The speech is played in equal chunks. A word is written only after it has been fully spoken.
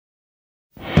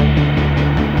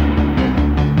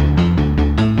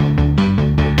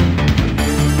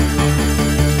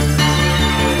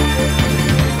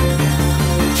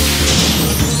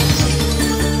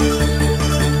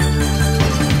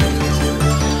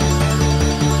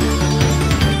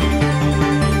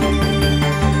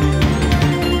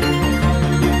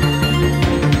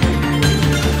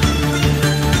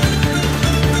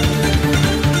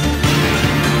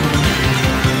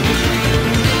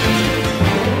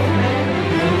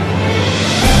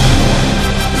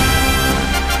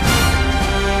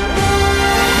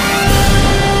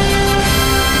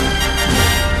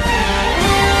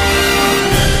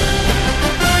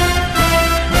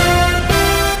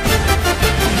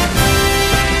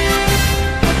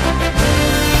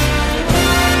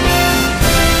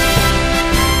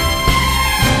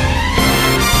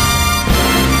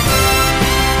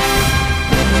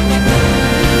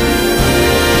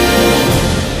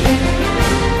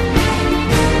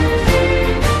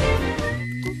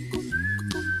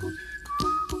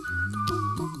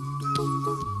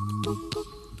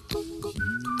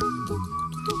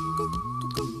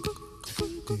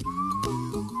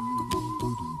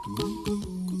Oh,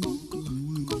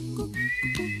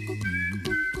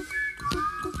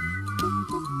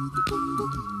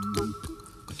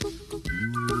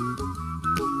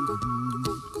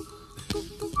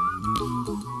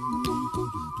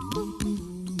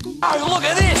 look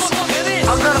at this! Look at this!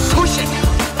 I'm gonna push it!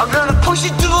 I'm gonna push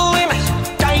it to the limit!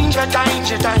 Danger,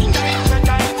 danger, danger!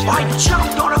 I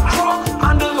jumped on a croc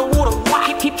under the water,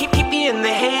 whack, hit me in the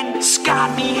head,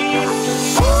 scarred me here.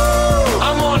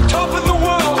 I'm on top of the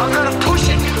world! I'm gonna push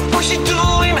it to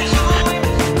the limit!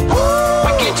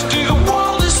 I get to do the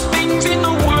wildest things in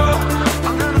the world!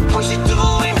 I'm gonna push it to the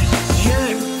limit!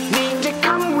 You need to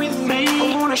come with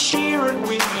me! I wanna share it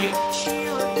with you!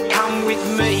 Come with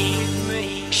me!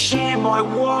 Share my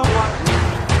world.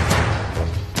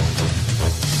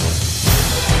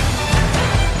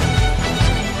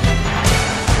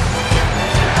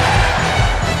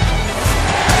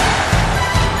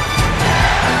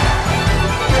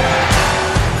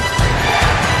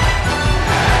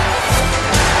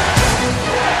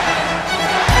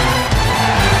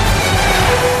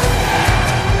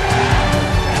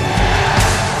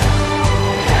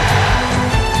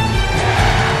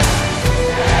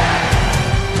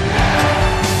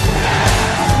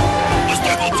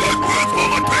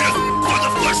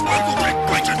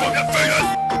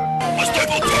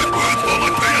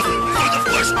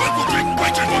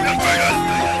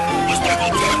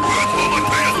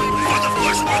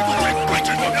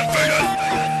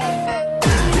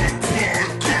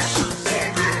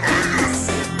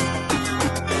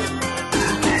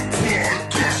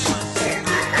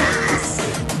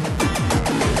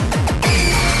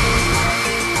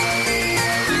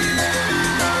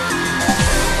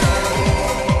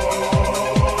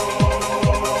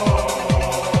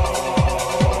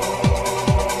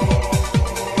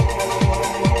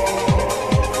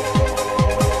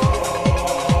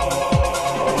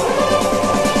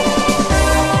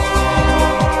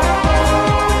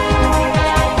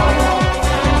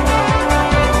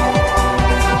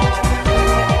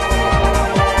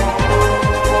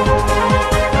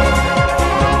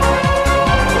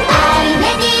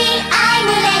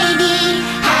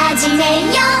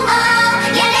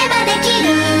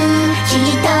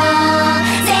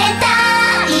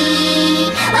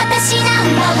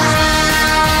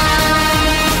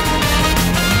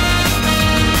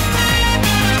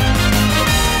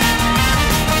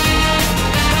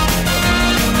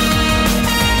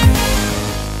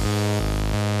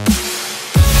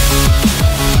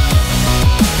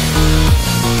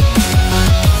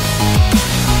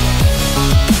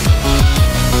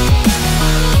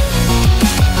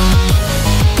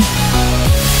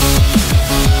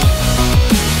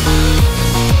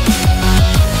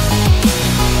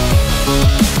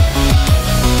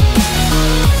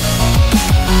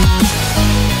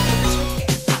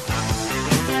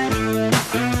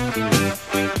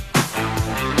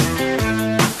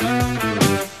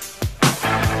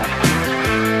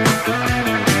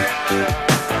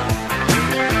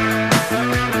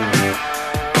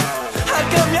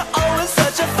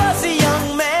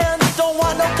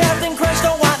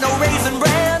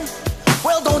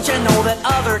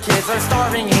 kids are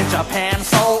starving in Japan,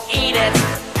 so eat it,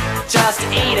 just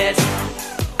eat it.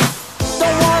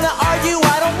 Don't wanna argue,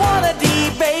 I don't wanna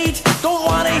debate. Don't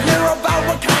wanna hear about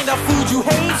what kind of food you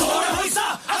hate.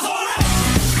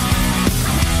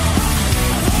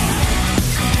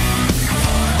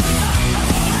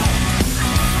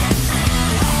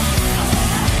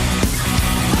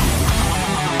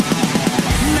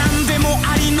なんでも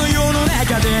ありの世の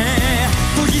中で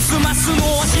研ぎ澄ます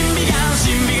のは審美眼、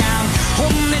審美眼。本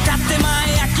音立って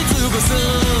前焼き潰す。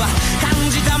感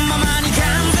じたままに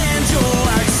完全懲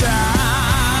悪さ。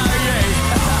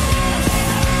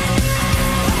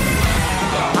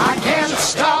I can't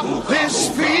stop this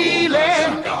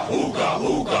feeling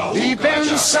deep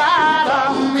inside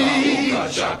of me.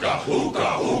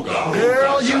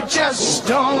 Girl, you just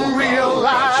don't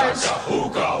realize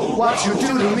what you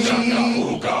do to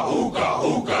me.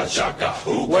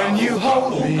 When you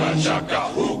hold me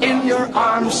in your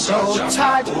arms so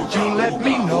tight, you let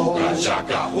me know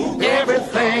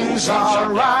everything's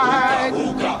alright.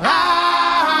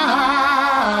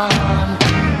 I'm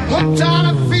hooked on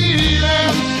a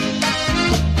feeling,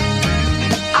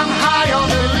 I'm high on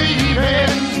believing.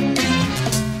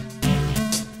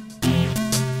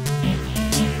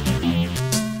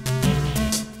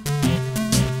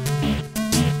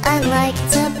 I like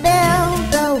to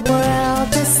build the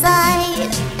world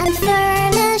aside and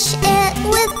furnish it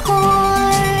with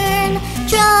porn.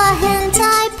 Draw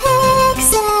hentai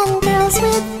pics and girls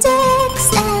with dicks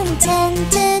and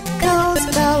tentacles.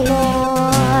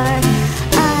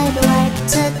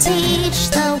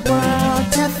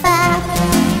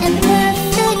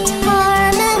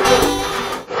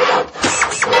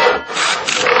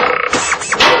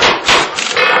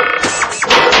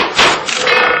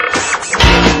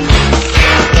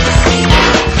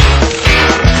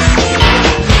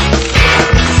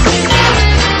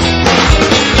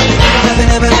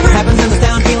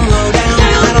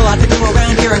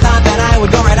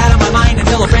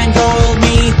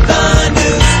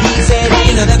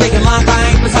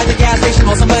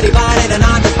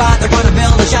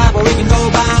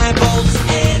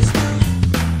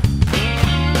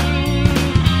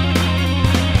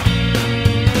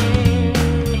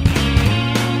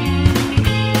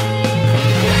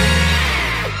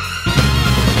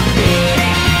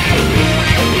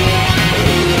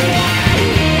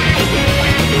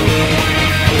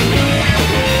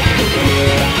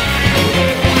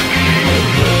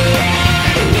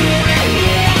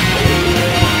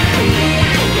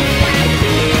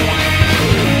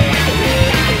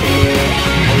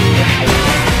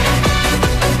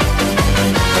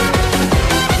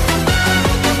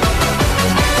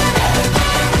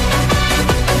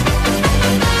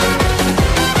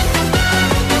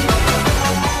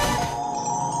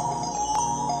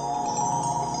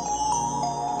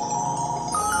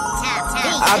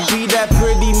 I be that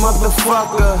pretty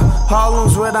motherfucker.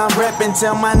 Harlem's what I'm reppin'.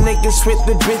 Tell my niggas hit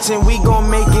the bitch and we gon'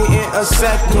 make it in a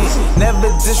second. Never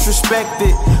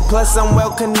disrespected. Plus I'm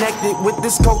well connected with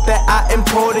this coke that I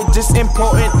imported. Just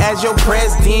important as your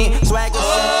president. Swagger.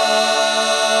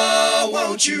 Oh,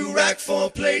 won't you rack for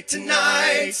play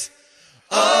tonight?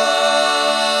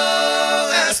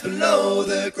 Oh, ask below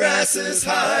the grass's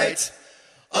height.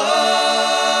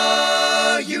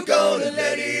 Oh, you gonna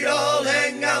let it all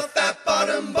hang out, fat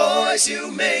bottom boys? You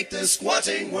make the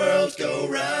squatting world go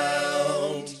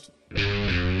round.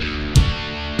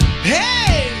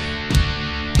 Hey!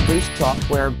 Free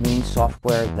software means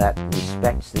software that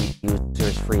respects the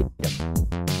user's freedom.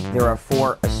 There are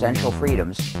 4 essential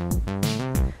freedoms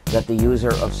that the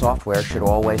user of software should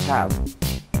always have.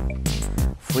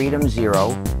 Freedom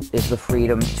 0 is the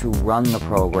freedom to run the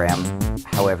program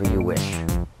however you wish.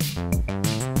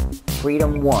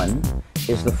 Freedom 1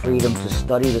 is the freedom to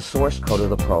study the source code of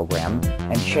the program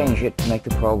and change it to make the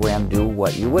program do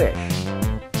what you wish.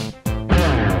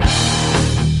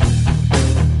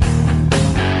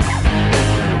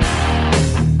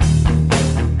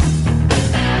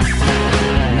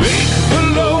 Make the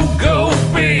logo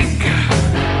big.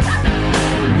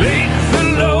 Make the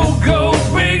logo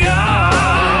bigger.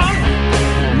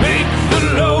 Make the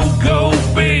logo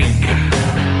big.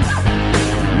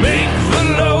 Make the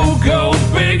logo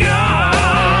bigger.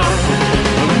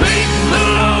 Make the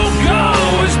logo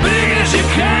as big as you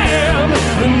can.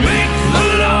 And make the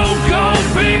logo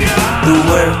bigger. The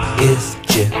word is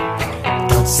GIF.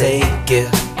 Don't say GIF.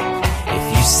 If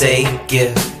you say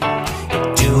GIF,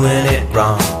 you're doing it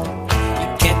wrong. You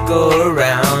can't go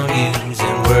around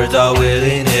using words all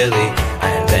willy-nilly. I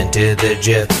invented the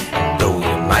GIF, and though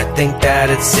you might think that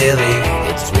it's silly,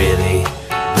 it's really,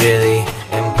 really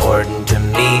important to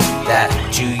me that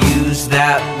you use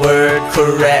that word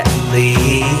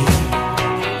correctly.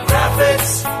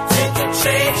 Graphics take a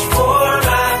change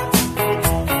format.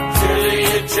 Clearly a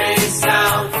trace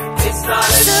sound. It's not a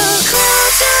So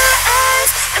close your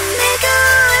eyes and make a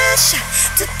wish.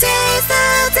 Today's the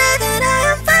day that I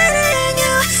am fighting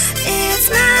you. It's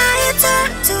my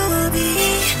turn to be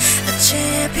a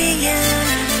champion.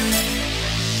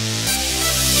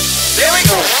 There we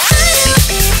go.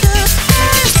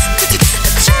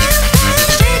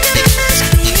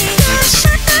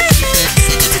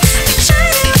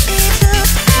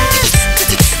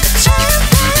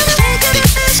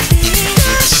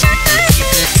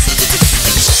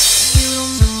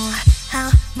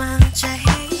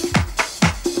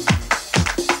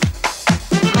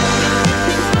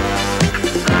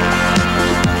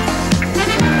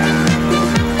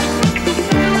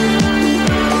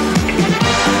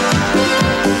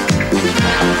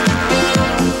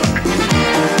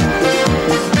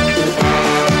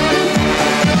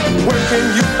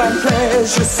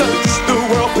 Pleasure, search the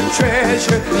world for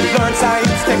treasure, learn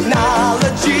science,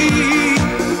 technology.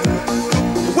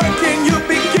 Where can you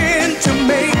begin to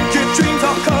make your dreams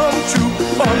all come true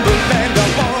on the land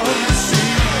of on the sea?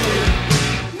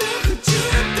 Look what you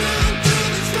have done to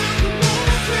this rock and roll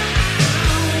ground.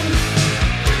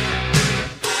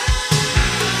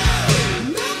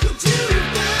 Look what you have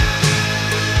done.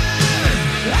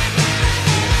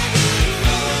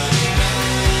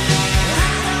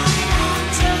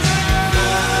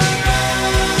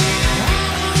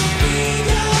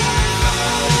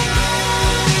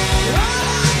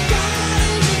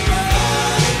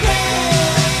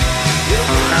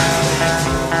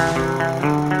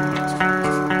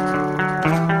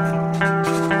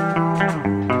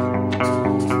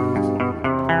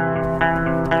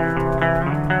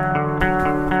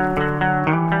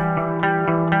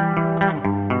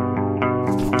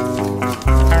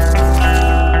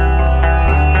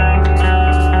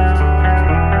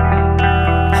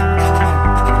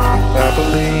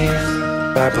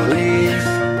 I believe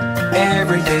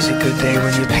every day's a good day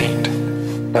when you paint.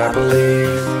 I believe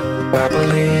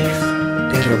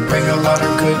it'll bring a lot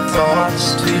of good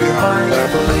thoughts to your heart. I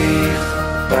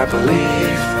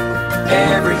believe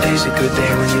every day's a good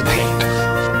day when you paint.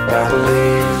 I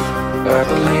believe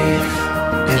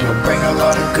it'll bring a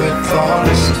lot of good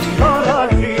thoughts to your heart.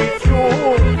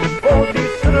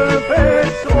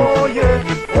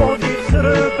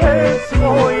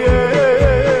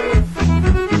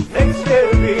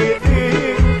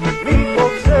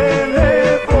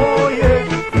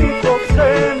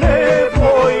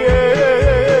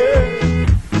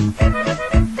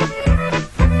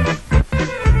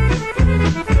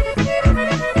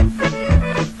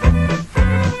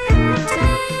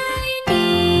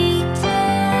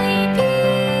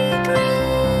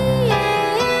 Yeah.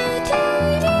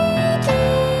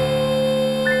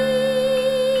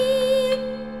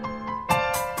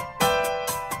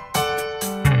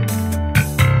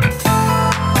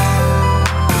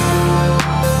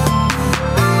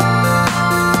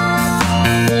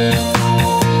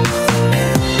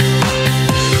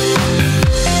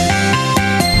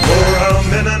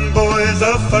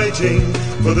 fighting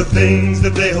for the things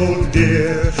that they hold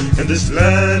dear. And this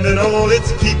land and all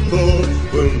its people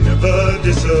will never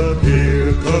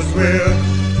disappear. 'Cause we're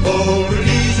all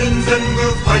religions and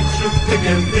we'll fight through thick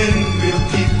and thin. We'll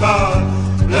keep our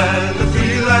land a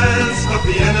free land. Stop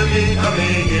the enemy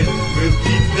coming in. We'll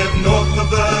keep them north of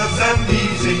the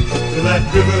Zambezi till that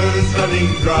river's running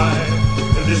dry.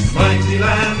 And this mighty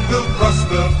land will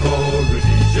prosper, for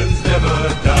religions never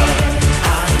die.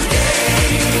 I'm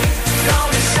gay,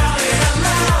 gonna shout it out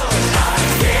loud. I'm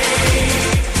gay,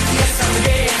 yes I'm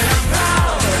gay and I'm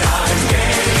proud. I'm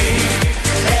gay,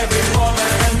 every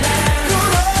woman and man.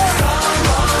 Come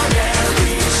on and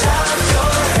reach out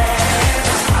your hand.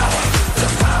 The power, the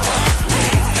power,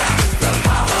 we've got the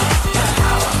power. The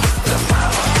power, the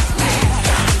power, we've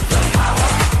got the power.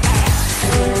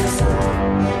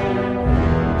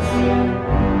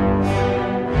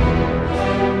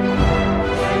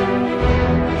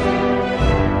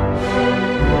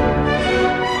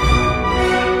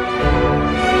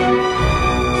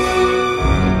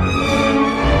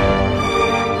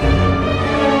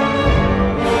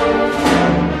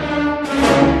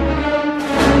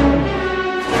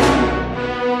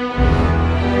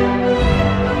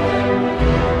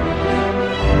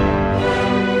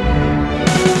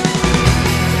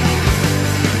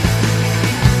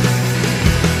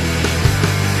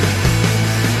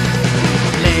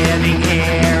 Living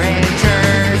here in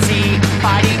Jersey,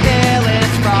 fighting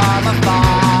villains from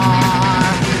afar.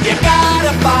 You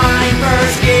gotta find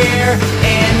first gear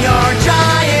in your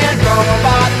giant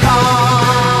robot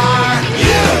car.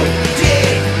 You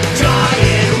dig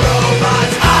giant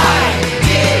robots, I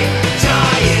dig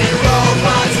giant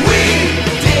robots, we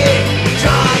dig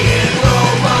giant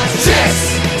robots, chicks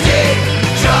dig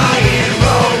giant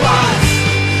robots.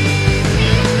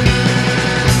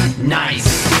 Nice.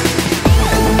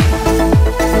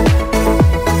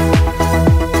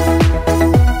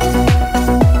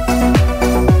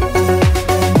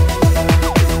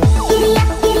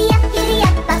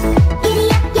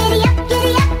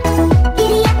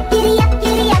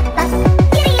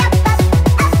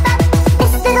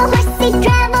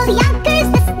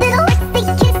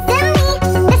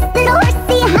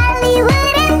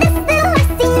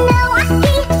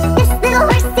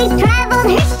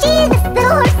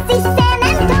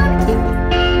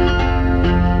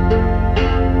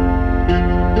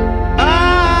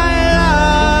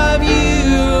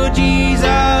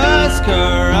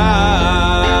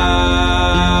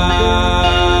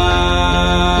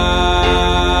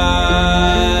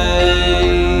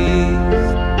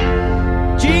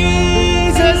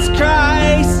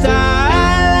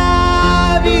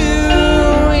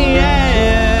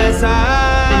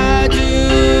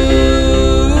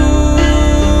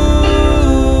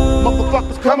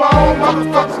 Come on,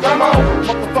 motherfuckers, come on.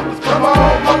 Motherfuckers, come on.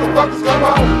 Motherfuckers, come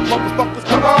on. Motherfuckers,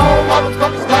 come on.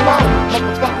 Motherfuckers, come on.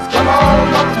 Motherfuckers, come on.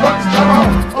 Motherfuckers, come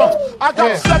on. I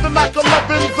got 7 Mac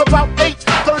 11s, about 8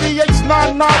 38s,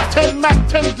 9 9s, 10 Mac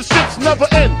 10s. The shits never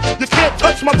end. You can't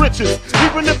touch my britches,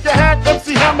 even if you had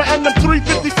MC Hammer and them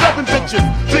 357 bitches.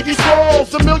 Biggie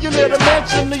Smalls, a millionaire, the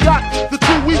mansion, the yacht, the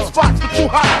 2 weed spots, the 2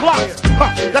 hot blocks.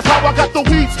 That's how I got the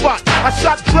weed spot. I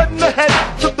shot dread in the head,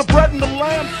 took the bread and the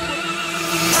lamb.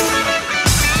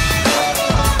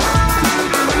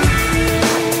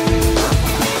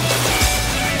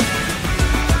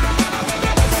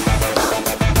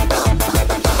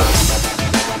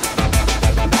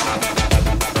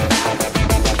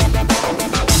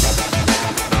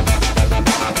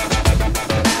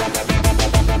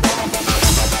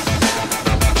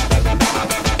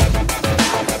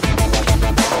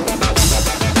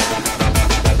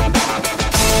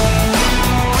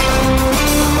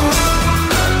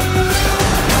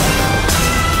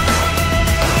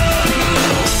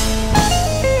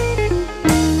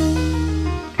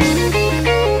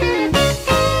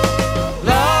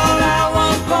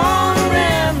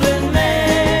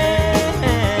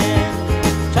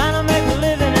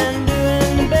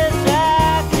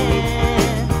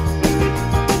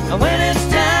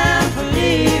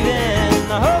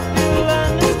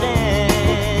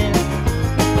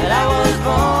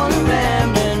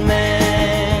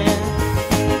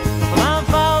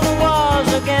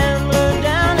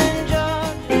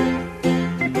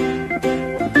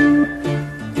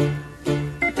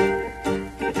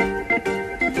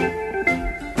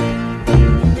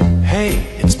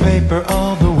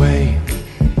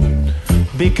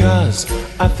 Because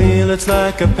I feel it's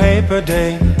like a paper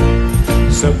day.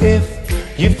 So if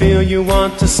you feel you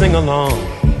want to sing along,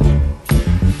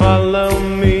 follow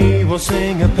me, we'll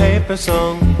sing a paper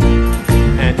song.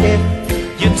 And if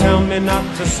you tell me not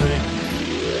to sing,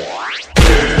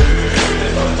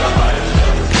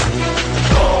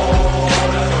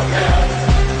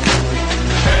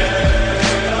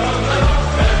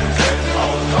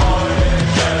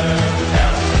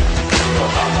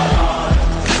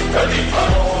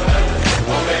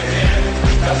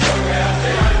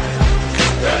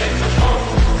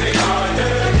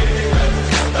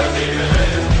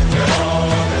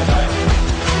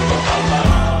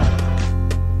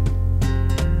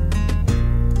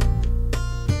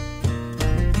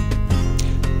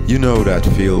 You know that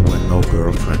feel when no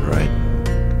girlfriend, right?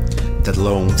 That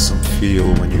lonesome feel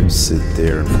when you sit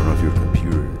there in front of your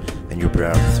computer and you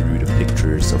browse through the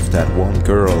pictures of that one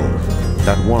girl,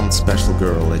 that one special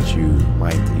girl that you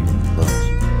might even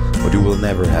love, but you will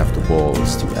never have the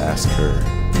balls to ask her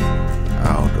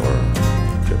out or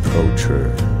to approach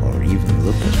her or even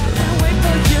look at her. I wait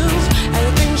for you, and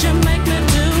the things you make me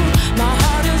do. My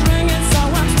heart is ringing, so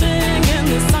I'm singing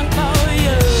this song for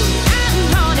you.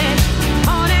 I'm on it,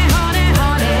 on it, on it,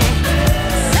 on it.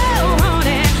 So on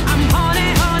it, I'm on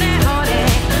it, on it, on it.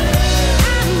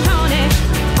 I'm on it,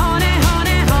 on it, on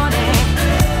it, on it.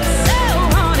 So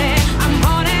on it, I'm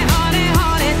on it, on it,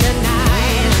 on it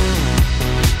tonight.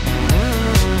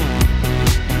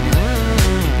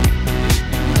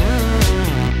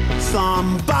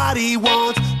 Somebody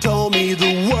once told me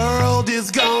the world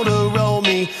is gonna roll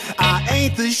me. I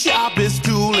ain't the sharpest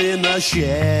tool in the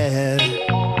shed.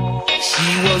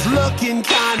 She was looking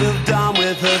kind of dumb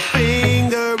with her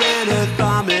finger and her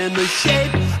thumb in the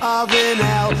shape of an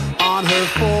L on her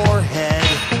forehead.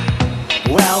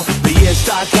 Well, the years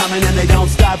start coming and they don't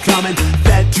stop coming.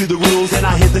 Fed to the rules and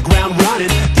I hit the ground running.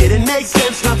 Didn't make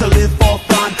sense not to live for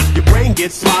fun. Your brain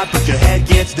gets smart but your head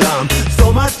gets dumb.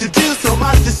 So much to do, so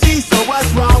much to see. So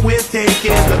what's wrong with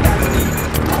taking the...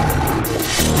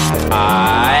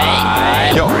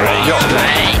 Yo,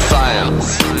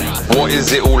 science, what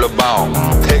is it all about?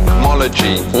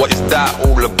 Technology, what is that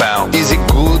all about? Is it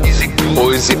good,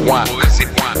 or is it whack?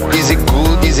 Is it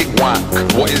good, is it whack?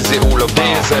 What is it all about?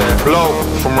 There's a bloke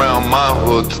from round my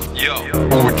hood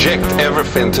who reject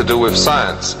everything to do with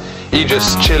science. He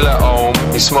just chill at home,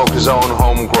 he smoke his own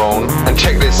homegrown, and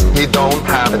check this, he don't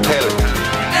have a telly.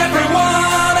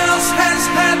 Everyone else has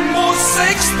had more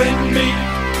sex than me.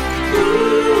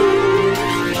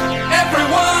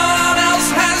 Everyone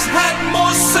else has had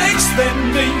more sex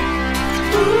than me.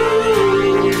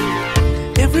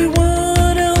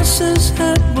 Everyone else has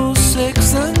had more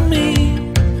sex than me.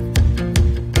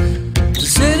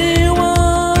 Does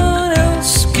anyone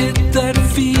else get that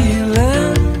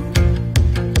feeling?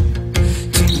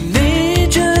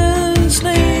 Teenagers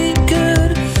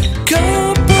naked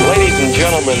couple. Ladies and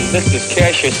gentlemen, this is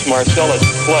Cassius Marcellus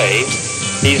Clay.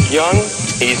 He's young,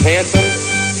 he's handsome,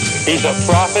 he's a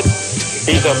prophet,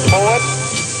 he's a poet.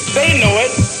 They know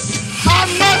it. I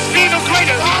must be the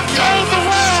greatest. I told the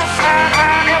world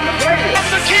I am the greatest. I'm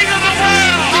the king of the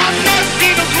world. I must be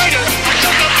the greatest. I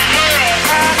took up the world.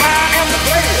 I am the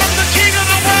greatest. I'm the king of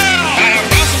the world. I have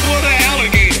wrestled with an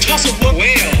alligator, tussled with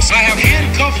whales. I have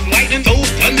handcuffed lightning, those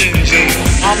thunder in jail.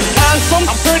 I'm handsome,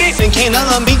 I'm pretty, and can't none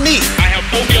of them beat me. I have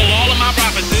fulfilled all of my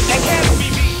prophecies. They can't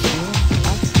beat me.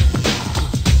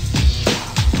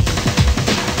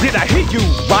 Did I hear you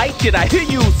right? Did I hear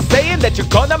you saying that you're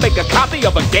gonna make a copy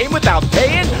of a game without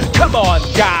paying? Come on,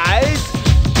 guys!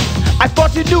 I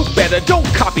thought you knew better, don't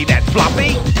copy that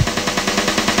floppy!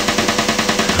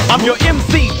 I'm your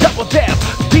MC, double dab,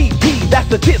 DP, that's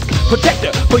the disc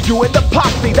protector for you and the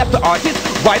posse, that's the artists,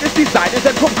 writers, designers,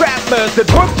 and programmers that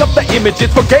worked up the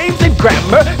images for games and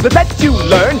grammar that let you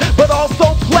learn, but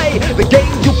also play the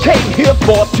game you came here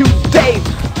for today.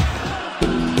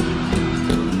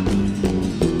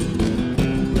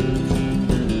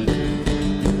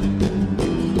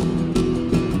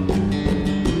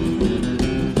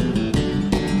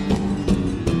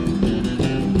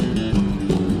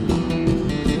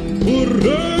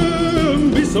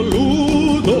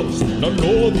 Saludos, na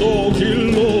noto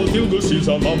kilo tilgu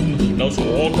sisamam, na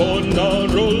suoko na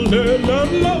rol de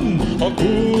lam,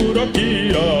 hakura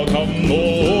kira kammo,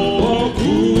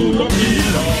 hakura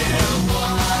kira kammo.